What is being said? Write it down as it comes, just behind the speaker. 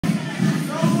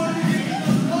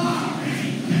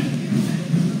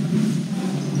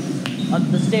Up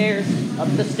the stairs, up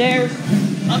the stairs,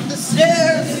 Up the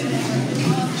stairs.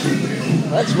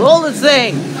 let's roll this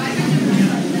thing.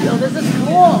 Yo, this is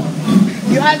cool.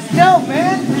 You guys dope,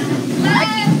 man.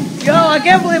 Yo, I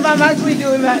can't believe I'm actually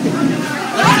doing that.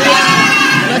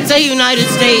 Let's say United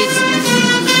States.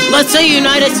 Let's say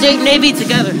United States Navy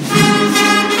together. 3, 2,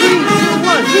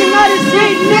 1. United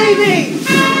States Navy!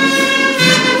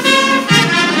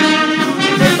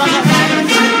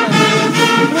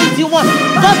 3, 2, 1.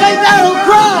 Buckeye battle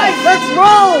cry! Let's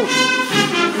roll!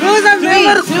 3,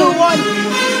 2, 1.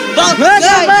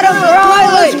 Buckeye battle cry!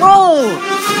 Let's roll!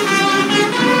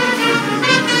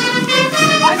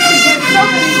 I'm gonna get so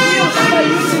many views on my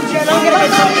YouTube channel. I'm gonna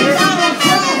get so many views.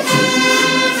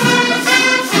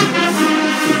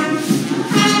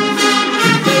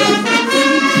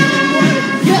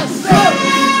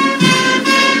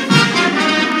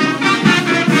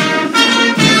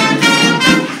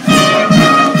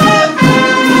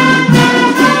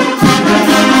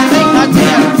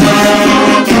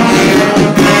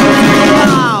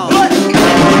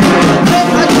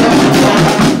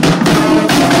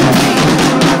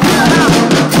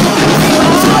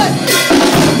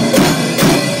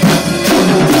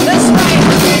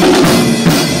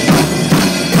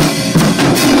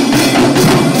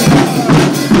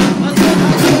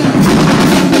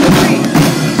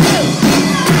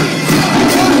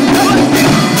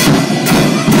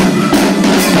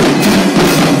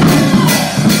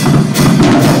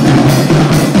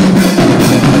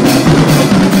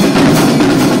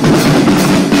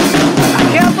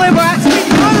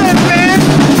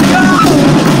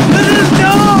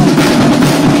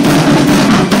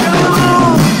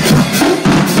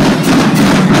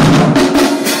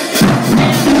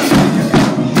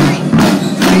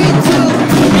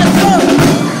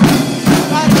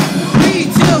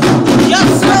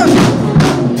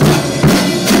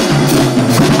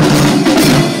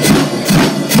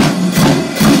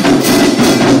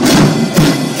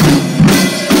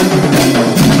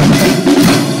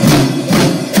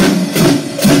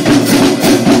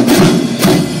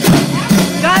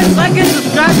 Like and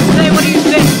subscribe to say what do you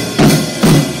think?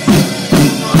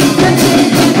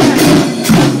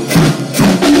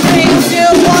 3,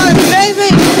 2, 1, baby!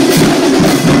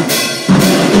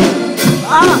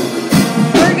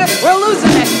 We're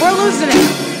losing it. We're losing it.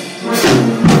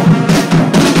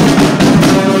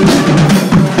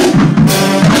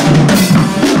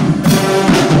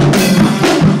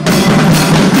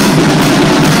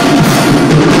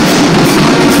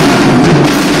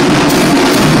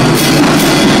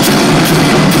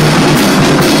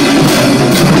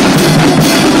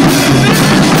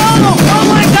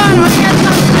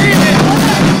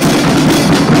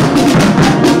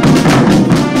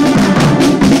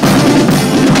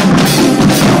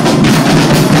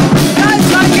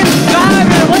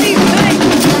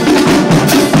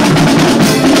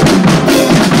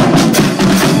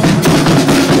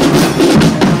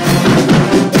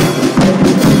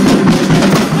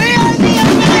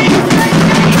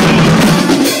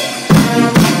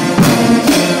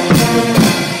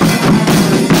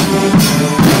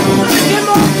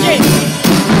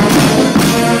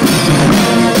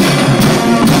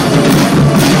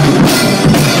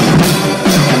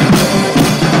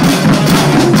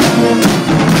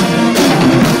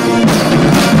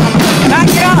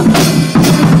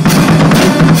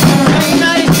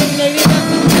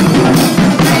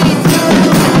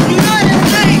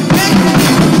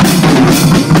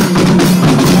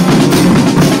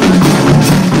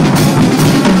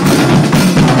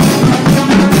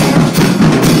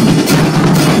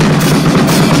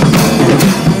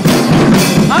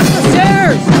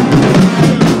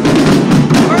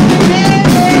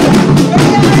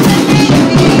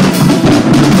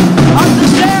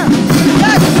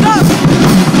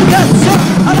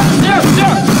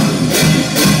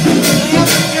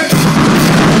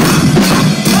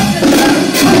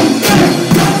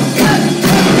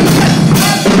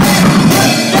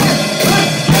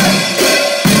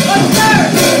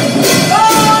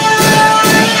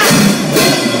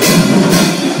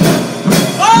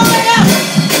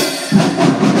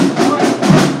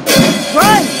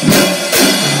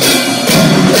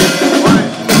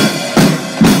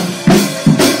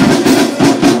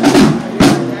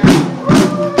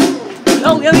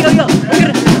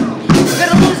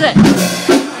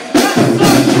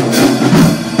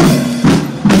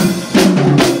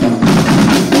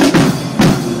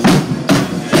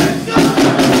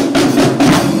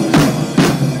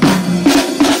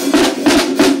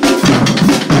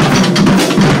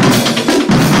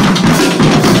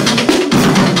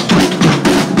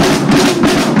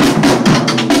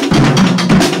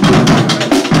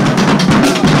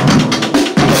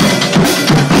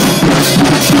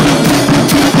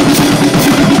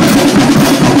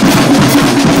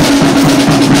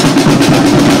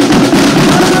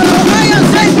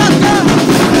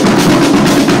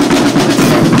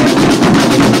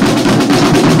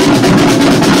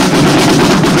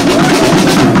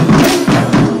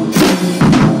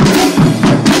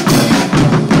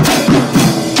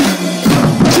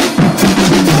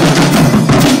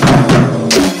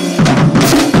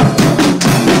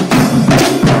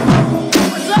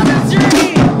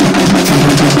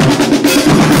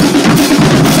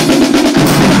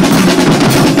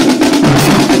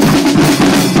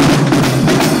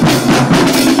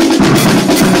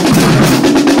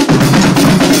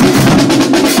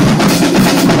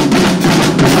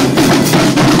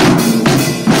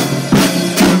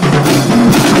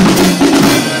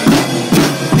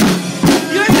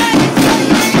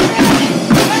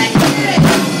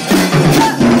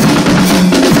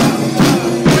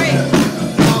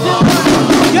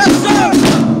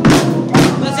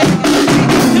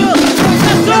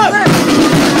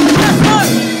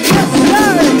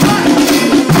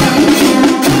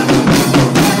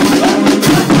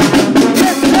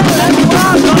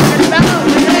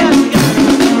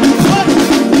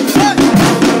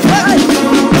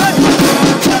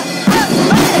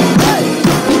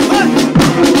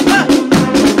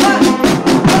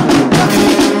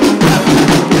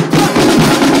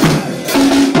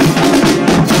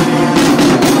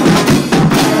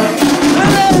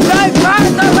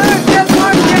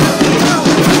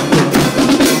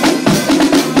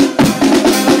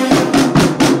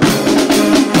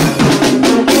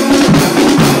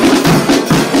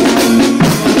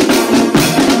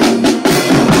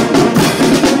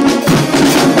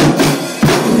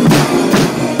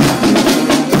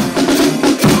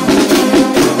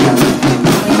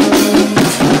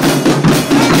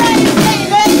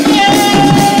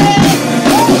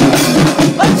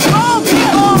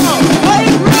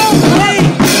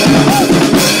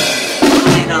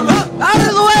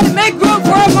 Make room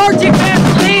for a marching band,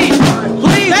 please!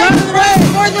 Please, out of the way!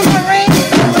 For the Marines!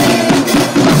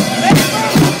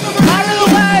 Out of the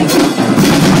way!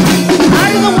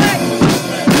 Out of the way!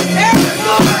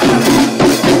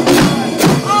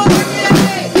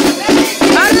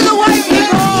 Out of the way,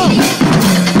 people!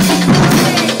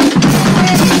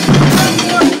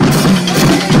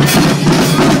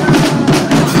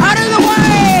 Out of the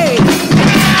way!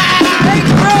 Make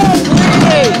room,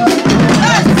 please!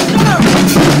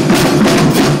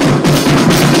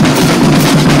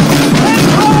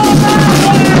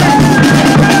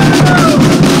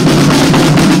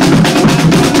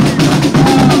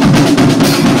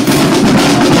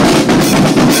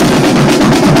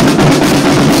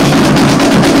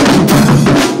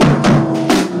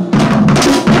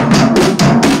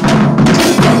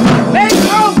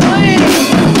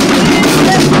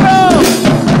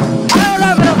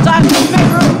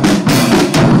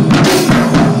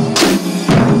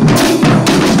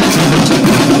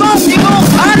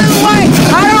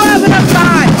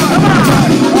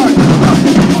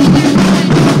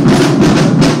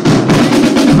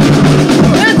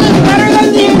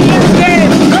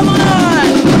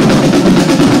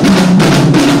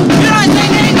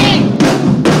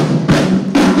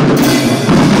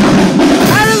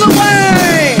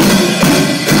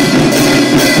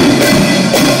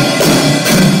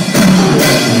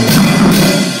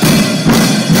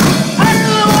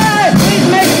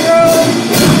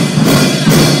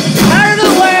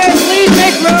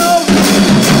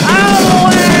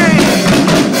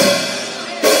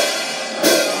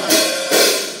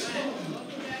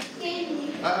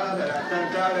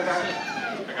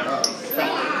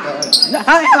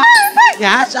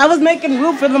 Yes, I was making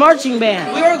room for the marching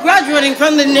band. We were graduating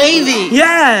from the Navy.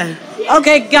 Yeah.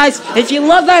 Okay, guys, if you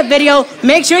love that video,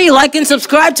 make sure you like and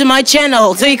subscribe to my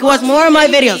channel so you can watch more of my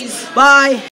videos. Bye.